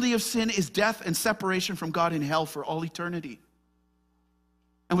greatest penalty of sin is death and separation from God in hell for all eternity.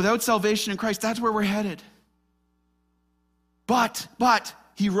 And without salvation in Christ, that's where we're headed. But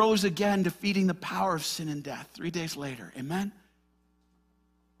he rose again, defeating the power of sin and death 3 days later. Amen?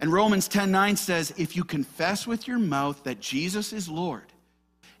 And Romans 10:9 says, if you confess with your mouth that Jesus is Lord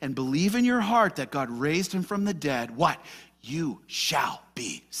and believe in your heart that God raised him from the dead, what? You shall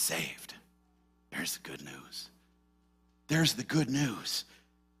be saved. There's the good news. There's the good news.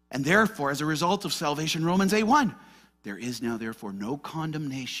 And therefore, as a result of salvation, Romans 8:1, there is now therefore no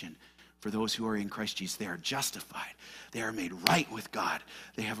condemnation For those who are in Christ Jesus, they are justified. They are made right with God.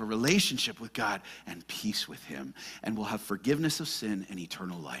 They have a relationship with God and peace with him, and will have forgiveness of sin and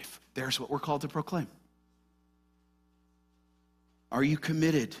eternal life. There's what we're called to proclaim. Are you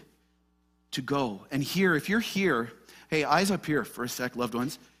committed to go? And here, if you're here, hey, eyes up here for a sec, loved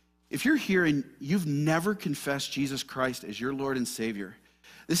ones. If you're here and you've never confessed Jesus Christ as your Lord and Savior,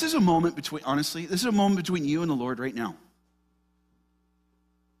 this is a moment between, honestly, this is a moment between you and the Lord right now.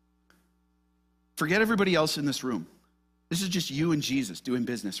 Forget everybody else in this room. This is just you and Jesus doing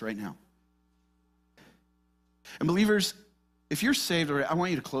business right now. And believers, if you're saved, I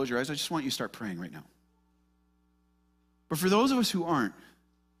want you to close your eyes. I just want you to start praying right now. But for those of us who aren't,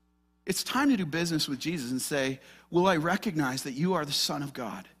 it's time to do business with Jesus and say, will I recognize that you are the Son of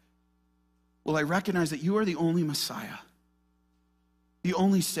God? Will I recognize that you are the only Messiah, the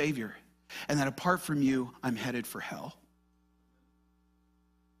only Savior, and that apart from you, I'm headed for hell?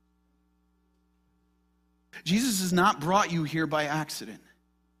 Jesus has not brought you here by accident.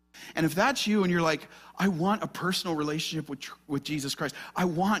 And if that's you and you're like, I want a personal relationship with Jesus Christ. I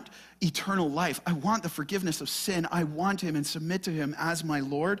want eternal life. I want the forgiveness of sin. I want him and submit to him as my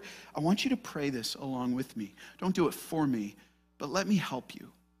Lord. I want you to pray this along with me. Don't do it for me, but let me help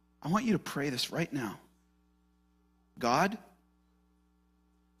you. I want you to pray this right now. God,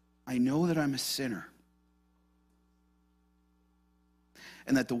 I know that I'm a sinner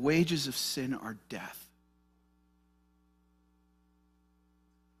and that the wages of sin are death.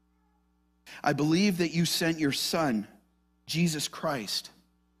 I believe that you sent your Son, Jesus Christ,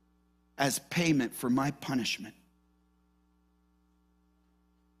 as payment for my punishment.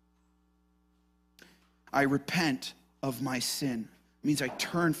 I repent of my sin. It means I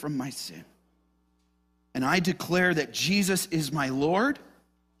turn from my sin. And I declare that Jesus is my Lord.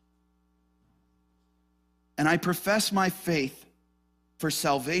 And I profess my faith for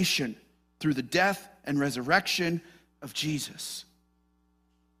salvation through the death and resurrection of Jesus.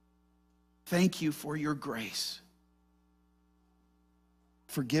 Thank you for your grace,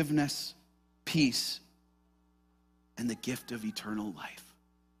 forgiveness, peace, and the gift of eternal life.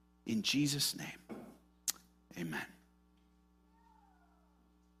 In Jesus' name, amen.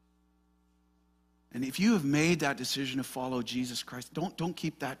 And if you have made that decision to follow Jesus Christ, don't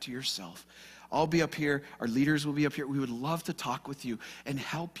keep that to yourself. I'll be up here. Our leaders will be up here. We would love to talk with you and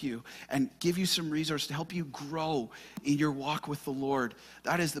help you and give you some resources to help you grow in your walk with the Lord.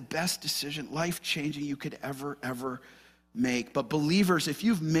 That is the best decision, life-changing you could ever make. But believers, if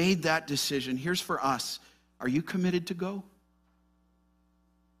you've made that decision, here's for us. Are you committed to go?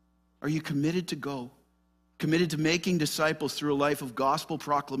 Are you committed to go? Committed to making disciples through a life of gospel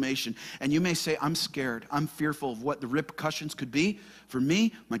proclamation. And you may say, I'm scared. I'm fearful of what the repercussions could be for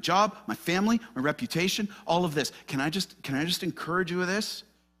me, my job, my family, my reputation, all of this. Can I just encourage you with this?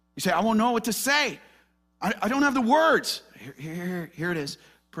 You say, I won't know what to say. I don't have the words. Here it is.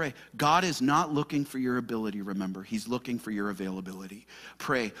 Pray. God is not looking for your ability, remember. He's looking for your availability.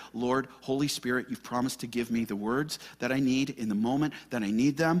 Pray, Lord, Holy Spirit, you've promised to give me the words that I need in the moment that I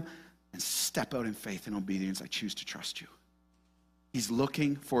need them. And step out in faith and obedience. I choose to trust you. He's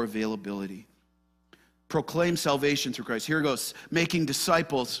looking for availability. Proclaim salvation through Christ. Here it goes. Making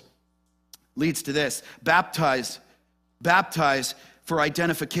disciples leads to this. Baptize for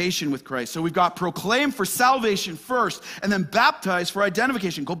identification with Christ. So we've got proclaim for salvation first, and then baptize for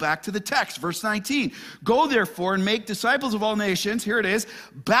identification. Go back to the text, verse 19. Go therefore and make disciples of all nations, here it is,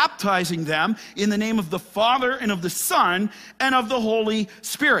 baptizing them in the name of the Father and of the Son and of the Holy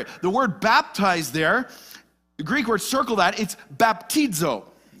Spirit. The word baptize there, the Greek word, circle that, it's baptizo.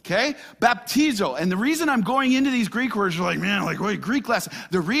 Okay? Baptizo. And the reason I'm going into these Greek words, you're like, man, like, what, Greek lesson?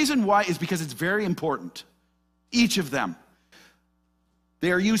 The reason why is because it's very important. Each of them.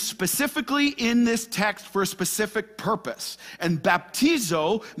 They are used specifically in this text for a specific purpose. And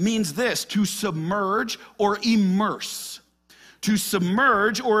baptizo means this, to submerge or immerse. To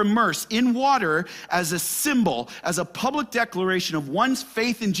submerge or immerse in water as a symbol, as a public declaration of one's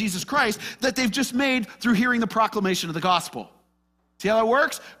faith in Jesus Christ that they've just made through hearing the proclamation of the gospel. See how that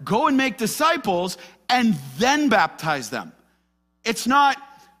works? Go and make disciples and then baptize them. It's not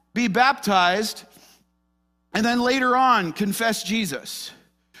be baptized and then later on confess Jesus.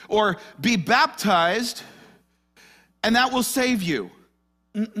 Or be baptized and that will save you.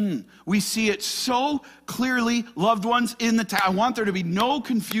 We see it so clearly, loved ones, in the text. I want there to be no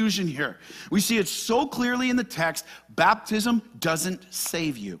confusion here. We see it so clearly in the text. Baptism doesn't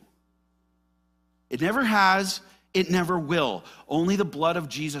save you. It never has. It never will. Only the blood of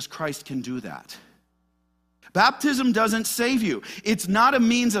Jesus Christ can do that. Baptism doesn't save you. It's not a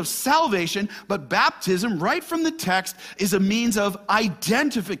means of salvation, but baptism, right from the text, is a means of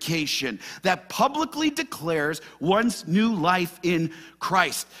identification that publicly declares one's new life in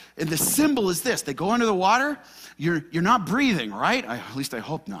Christ. And the symbol is this. They go under the water. You're not breathing, right? At least I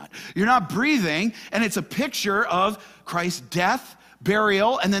hope not. You're not breathing, and it's a picture of Christ's death,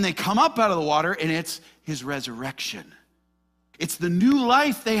 burial, and then they come up out of the water, and it's his resurrection. It's the new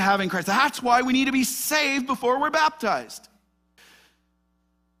life they have in Christ. That's why we need to be saved before we're baptized.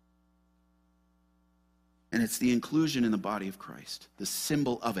 And it's the inclusion in the body of Christ, the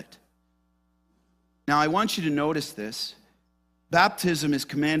symbol of it. Now, I want you to notice this. Baptism is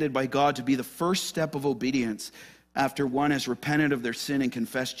commanded by God to be the first step of obedience after one has repented of their sin and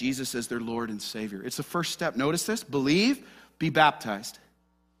confessed Jesus as their Lord and Savior. It's the first step. Notice this. Believe, be baptized.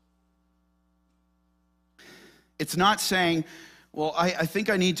 It's not saying, well, I think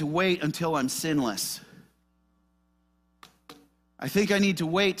I need to wait until I'm sinless. I think I need to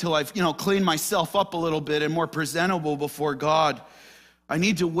wait till I've, cleaned myself up a little bit and more presentable before God. I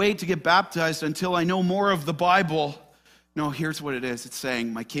need to wait to get baptized until I know more of the Bible. No, here's what it is. It's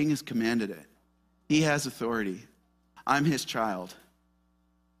saying, my King has commanded it. He has authority. I'm his child.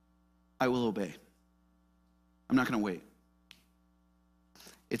 I will obey. I'm not going to wait.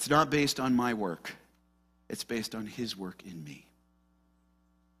 It's not based on my work. It's based on his work in me.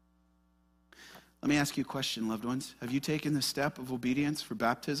 Let me ask you a question, loved ones. Have you taken the step of obedience for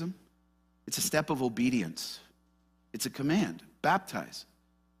baptism? It's a step of obedience. It's a command. Baptize.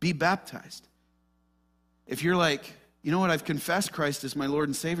 Be baptized. If you're like, you know what, I've confessed Christ as my Lord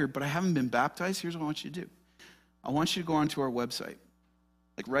and Savior, but I haven't been baptized, here's what I want you to do. I want you to go onto our website,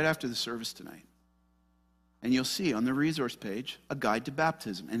 like right after the service tonight. And you'll see on the resource page a guide to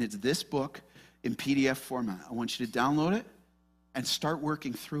baptism. And it's this book in PDF format. I want you to download it and start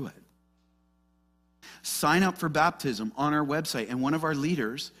working through it. Sign up for baptism on our website, and one of our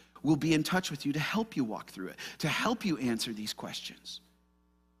leaders will be in touch with you to help you walk through it, to help you answer these questions.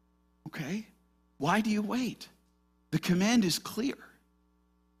 Okay? Why do you wait? The command is clear.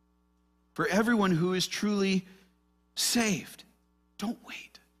 For everyone who is truly saved, don't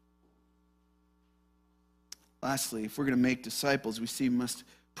wait. Lastly, if we're going to make disciples, we see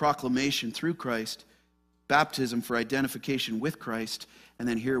proclamation through Christ, baptism for identification with Christ, and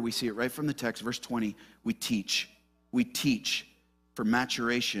then here we see it right from the text, verse 20, we teach. We teach for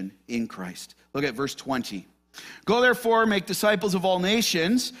maturation in Christ. Look at verse 20. Go therefore, make disciples of all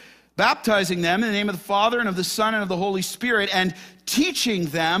nations, baptizing them in the name of the Father and of the Son and of the Holy Spirit, and teaching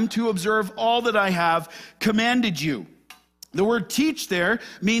them to observe all that I have commanded you. The word teach there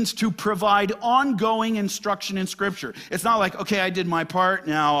means to provide ongoing instruction in Scripture. It's not like, okay, I did my part,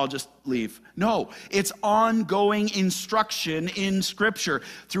 now I'll just leave. No, it's ongoing instruction in Scripture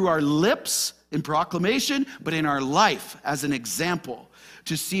through our lips in proclamation, but in our life as an example.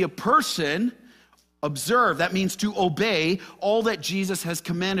 To see a person observe, that means to obey all that Jesus has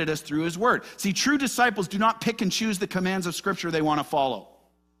commanded us through his word. See, true disciples do not pick and choose the commands of Scripture they want to follow.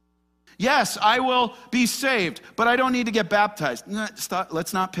 Yes, I will be saved, but I don't need to get baptized.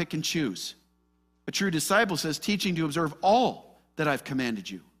 Let's not pick and choose. A true disciple says, teaching to observe all that I've commanded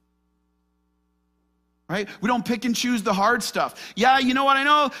you. Right? We don't pick and choose the hard stuff. Yeah, you know what? I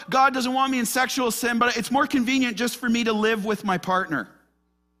know God doesn't want me in sexual sin, but it's more convenient just for me to live with my partner.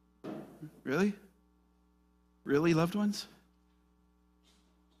 Really? Really, loved ones?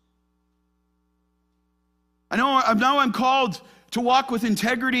 I know I'm called to walk with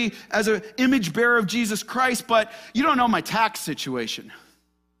integrity as an image bearer of Jesus Christ, but you don't know my tax situation.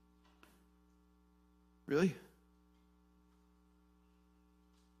 Really?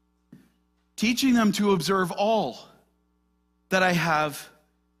 Teaching them to observe all that I have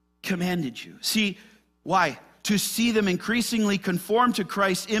commanded you. See, why? To see them increasingly conform to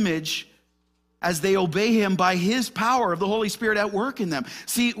Christ's image as they obey him by his power of the Holy Spirit at work in them.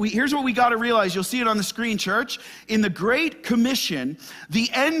 See, here's what we got to realize. You'll see it on the screen, church. In the Great Commission, the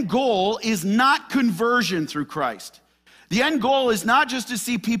end goal is not conversion through Christ. The end goal is not just to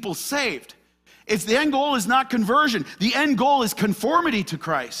see people saved. The end goal is not conversion. The end goal is conformity to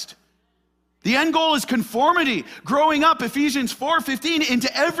Christ. The end goal is conformity, growing up, Ephesians 4:15, into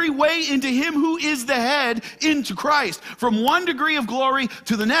every way into him who is the head, into Christ, from one degree of glory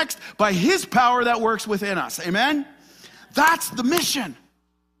to the next by his power that works within us. Amen? That's the mission.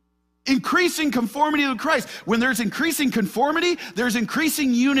 Increasing conformity to Christ. When there's increasing conformity, there's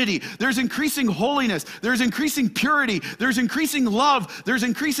increasing unity, there's increasing holiness, there's increasing purity, there's increasing love, there's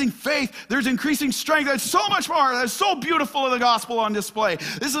increasing faith, there's increasing strength. There's so much more. That's so beautiful of the gospel on display.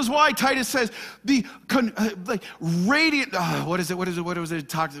 This is why Titus says radiant. What is it?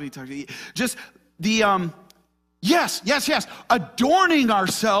 Talk to me. Just the Yes. Adorning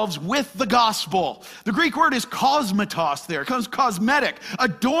ourselves with the gospel. The Greek word is kosmetos there. It comes cosmetic.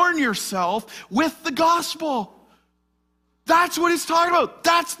 Adorn yourself with the gospel. That's what it's talking about.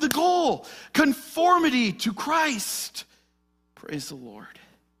 That's the goal. Conformity to Christ. Praise the Lord.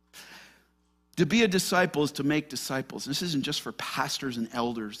 To be a disciple is to make disciples. This isn't just for pastors and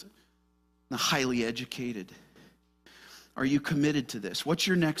elders, the highly educated. Are you committed to this? What's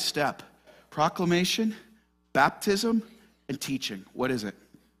your next step? Proclamation, baptism, and teaching. What is it?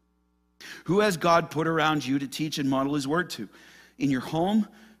 Who has God put around you to teach and model his word to? In your home,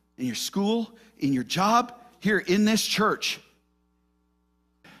 in your school, in your job, here in this church.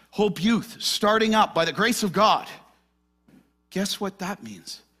 Hope Youth, starting up by the grace of God. Guess what that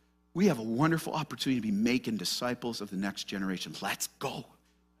means? We have a wonderful opportunity to be making disciples of the next generation. Let's go.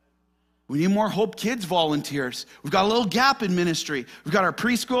 We need more Hope Kids volunteers. We've got a little gap in ministry. We've got our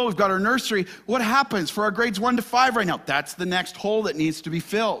preschool, we've got our nursery. What happens for our grades 1 to 5 right now? That's the next hole that needs to be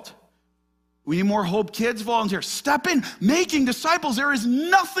filled. We need more Hope Kids volunteers. Step in, making disciples. There is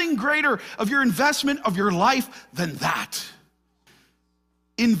nothing greater of your investment of your life than that.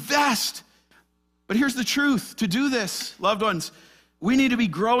 Invest. But here's the truth. To do this, loved ones, we need to be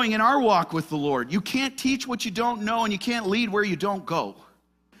growing in our walk with the Lord. You can't teach what you don't know, and you can't lead where you don't go.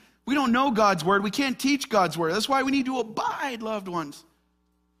 We don't know God's word. We can't teach God's word. That's why we need to abide, loved ones.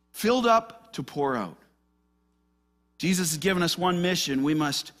 Filled up to pour out. Jesus has given us one mission. We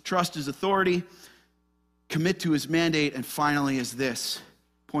must trust his authority, commit to his mandate, and finally is this.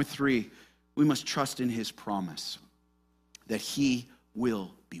 Point 3, we must trust in his promise that he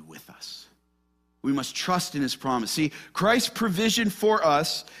will be with us. We must trust in his promise. See, Christ's provision for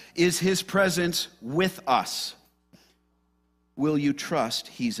us is his presence with us. Will you trust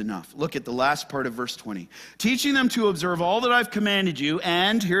he's enough? Look at the last part of verse 20. Teaching them to observe all that I've commanded you,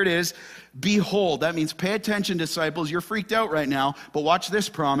 and here it is, behold. That means pay attention, disciples. You're freaked out right now, but watch this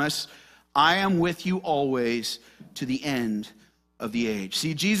promise. I am with you always to the end of the age.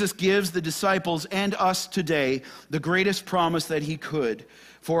 See, Jesus gives the disciples and us today the greatest promise that he could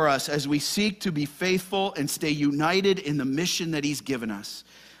for us as we seek to be faithful and stay united in the mission that he's given us,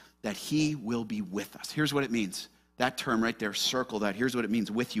 that he will be with us. Here's what it means. That term right there, circle that. Here's what it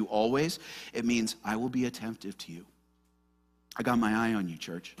means, with you always. It means I will be attentive to you. I got my eye on you,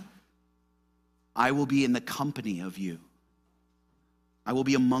 church. I will be in the company of you. I will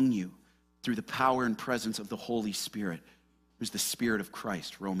be among you through the power and presence of the Holy Spirit, who's the Spirit of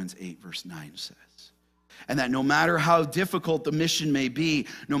Christ, Romans 8, verse 9 says. And that no matter how difficult the mission may be,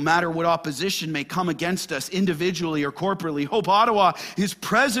 no matter what opposition may come against us individually or corporately, Hope Ottawa, his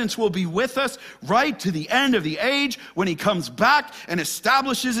presence will be with us right to the end of the age when he comes back and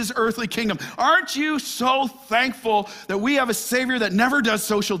establishes his earthly kingdom. Aren't you so thankful that we have a Savior that never does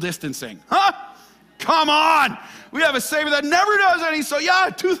social distancing? Huh? Come on. We have a Savior that never does any. So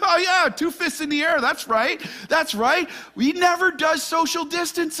two fists in the air. That's right. That's right. He never does social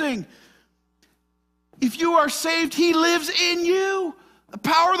distancing. If you are saved, he lives in you. The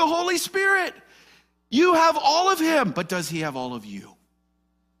power of the Holy Spirit. You have all of him, but does he have all of you?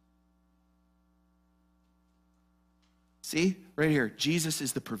 See, right here, Jesus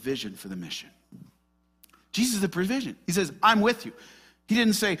is the provision for the mission. Jesus is the provision. He says, I'm with you. He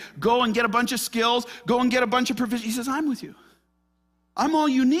didn't say, go and get a bunch of skills, go and get a bunch of provision. He says, I'm with you. I'm all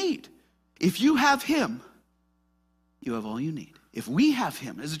you need. If you have him, you have all you need. If we have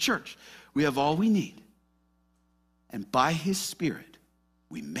him as a church, we have all we need. And by his Spirit,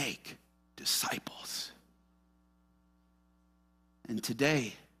 we make disciples. And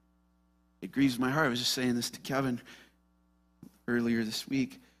today, it grieves my heart. I was just saying this to Kevin earlier this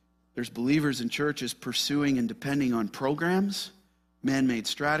week. There's believers in churches pursuing and depending on programs, man-made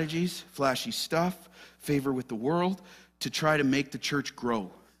strategies, flashy stuff, favor with the world, to try to make the church grow.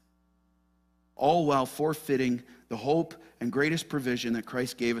 All while forfeiting the hope and greatest provision that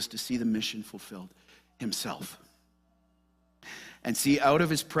Christ gave us to see the mission fulfilled, himself. And see, out of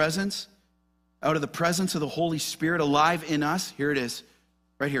his presence, out of the presence of the Holy Spirit alive in us, here it is,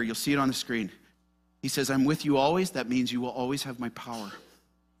 right here, you'll see it on the screen. He says, I'm with you always. That means you will always have my power.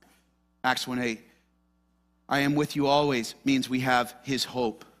 Acts 1:8, I am with you always means we have his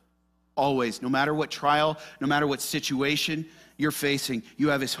hope. Always, no matter what trial, no matter what situation you're facing, you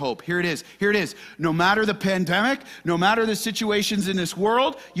have his hope. Here it is. Here it is. No matter the pandemic, no matter the situations in this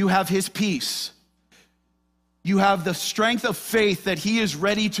world, you have his peace. You have the strength of faith that he is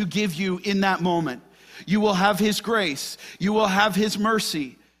ready to give you in that moment. You will have his grace. You will have his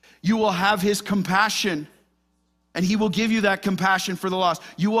mercy. You will have his compassion. And he will give you that compassion for the lost.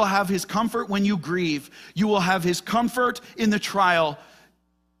 You will have his comfort when you grieve. You will have his comfort in the trial.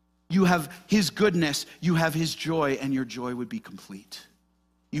 You have his goodness, you have his joy, and your joy would be complete.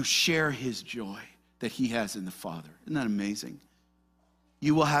 You share his joy that he has in the Father. Isn't that amazing?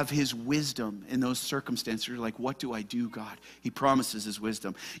 You will have his wisdom in those circumstances. You're like, what do I do, God? He promises his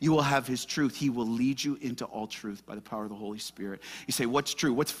wisdom. You will have his truth. He will lead you into all truth by the power of the Holy Spirit. You say, what's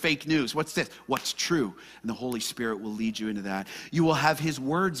true? What's fake news? What's this? What's true? And the Holy Spirit will lead you into that. You will have his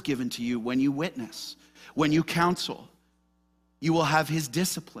words given to you when you witness, when you counsel. You will have his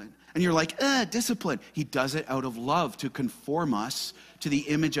discipline. And you're like, discipline. He does it out of love to conform us to the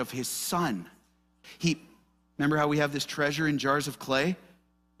image of his Son. Remember how we have this treasure in jars of clay?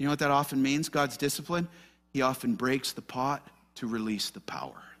 You know what that often means, God's discipline? He often breaks the pot to release the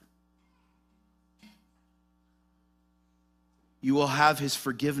power. You will have his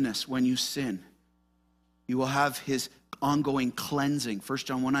forgiveness when you sin. You will have his ongoing cleansing. 1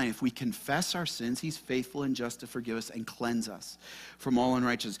 John 1:9, if we confess our sins, he's faithful and just to forgive us and cleanse us from all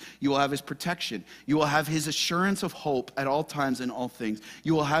unrighteousness. You will have his protection. You will have his assurance of hope at all times and all things.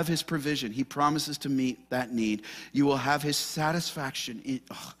 You will have his provision. He promises to meet that need. You will have his satisfaction.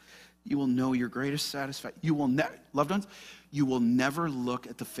 You will know your greatest satisfaction. You will loved ones, you will never look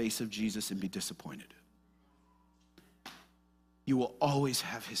at the face of Jesus and be disappointed. You will always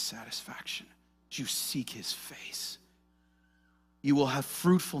have his satisfaction. You seek his face. You will have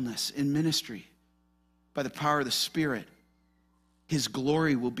fruitfulness in ministry by the power of the Spirit. His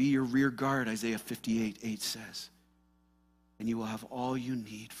glory will be your rear guard, Isaiah 58:8 says. And you will have all you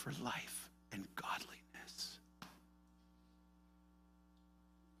need for life and godliness.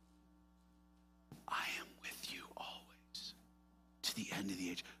 I am with you always to the end of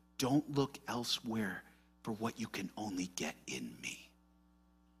the age. Don't look elsewhere for what you can only get in me.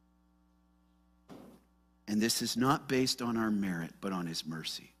 And this is not based on our merit, but on his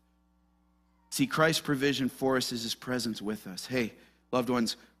mercy. See, Christ's provision for us is his presence with us. Hey, loved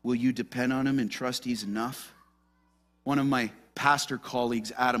ones, will you depend on him and trust he's enough? One of my pastor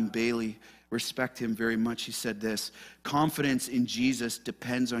colleagues, Adam Bailey, respect him very much. He said this: confidence in Jesus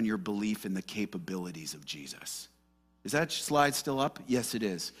depends on your belief in the capabilities of Jesus. Is that slide still up? Yes, it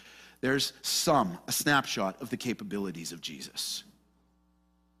is. There's a snapshot of the capabilities of Jesus.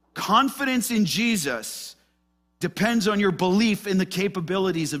 Confidence in Jesus depends on your belief in the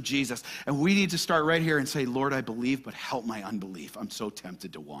capabilities of Jesus. And we need to start right here and say, Lord, I believe, but help my unbelief. I'm so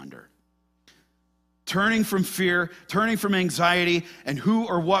tempted to wander. Turning from fear, turning from anxiety, and who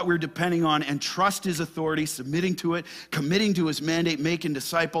or what we're depending on, and trust his authority, submitting to it, committing to his mandate, making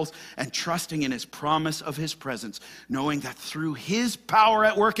disciples, and trusting in his promise of his presence, knowing that through his power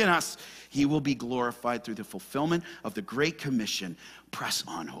at work in us, he will be glorified through the fulfillment of the Great Commission. Press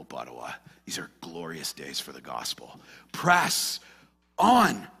on, Hope Ottawa. These are glorious days for the gospel. Press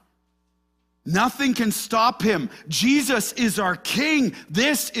on. Nothing can stop him. Jesus is our King.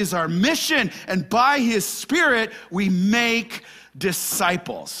 This is our mission. And by his Spirit, we make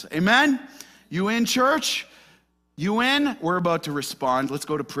disciples. Amen? You in, church? You in? We're about to respond. Let's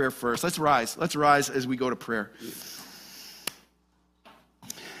go to prayer first. Let's rise. Let's rise as we go to prayer.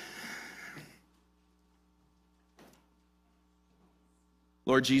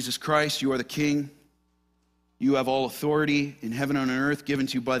 Lord Jesus Christ, you are the King. You have all authority in heaven and on earth given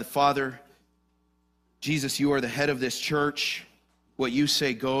to you by the Father. Jesus, you are the head of this church. What you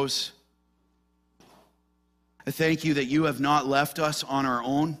say goes. I thank you that you have not left us on our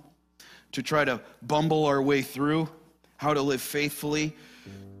own to try to bumble our way through how to live faithfully.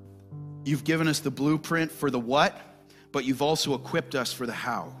 You've given us the blueprint for the what, but you've also equipped us for the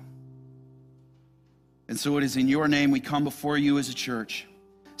how. And so it is in your name we come before you as a church,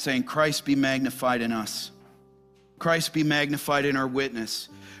 saying, Christ be magnified in us. Christ be magnified in our witness.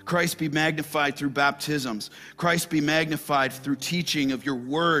 Christ be magnified through baptisms. Christ be magnified through teaching of your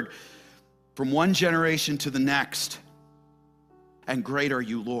word from one generation to the next. And great are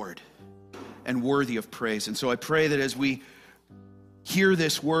you, Lord, and worthy of praise. And so I pray that as we hear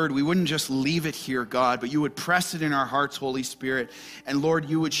this word, we wouldn't just leave it here, God, but you would press it in our hearts, Holy Spirit. And Lord,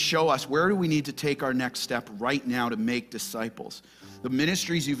 you would show us where do we need to take our next step right now to make disciples. The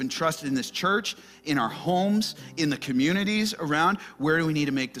ministries you've entrusted in this church, in our homes, in the communities around, where do we need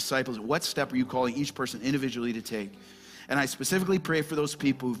to make disciples? What step are you calling each person individually to take? And I specifically pray for those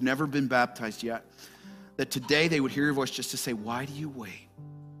people who've never been baptized yet, that today they would hear your voice just to say, why do you wait?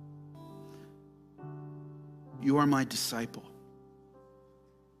 You are my disciple.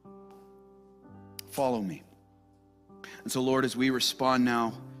 Follow me. And so, Lord, as we respond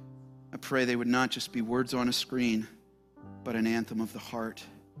now, I pray they would not just be words on a screen, but an anthem of the heart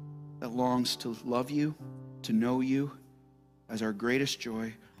that longs to love you, to know you as our greatest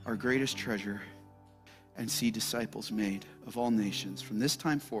joy, our greatest treasure, and see disciples made of all nations from this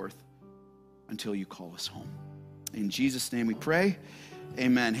time forth until you call us home. In Jesus' name we pray.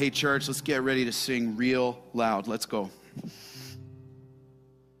 Amen. Hey, church, let's get ready to sing real loud. Let's go.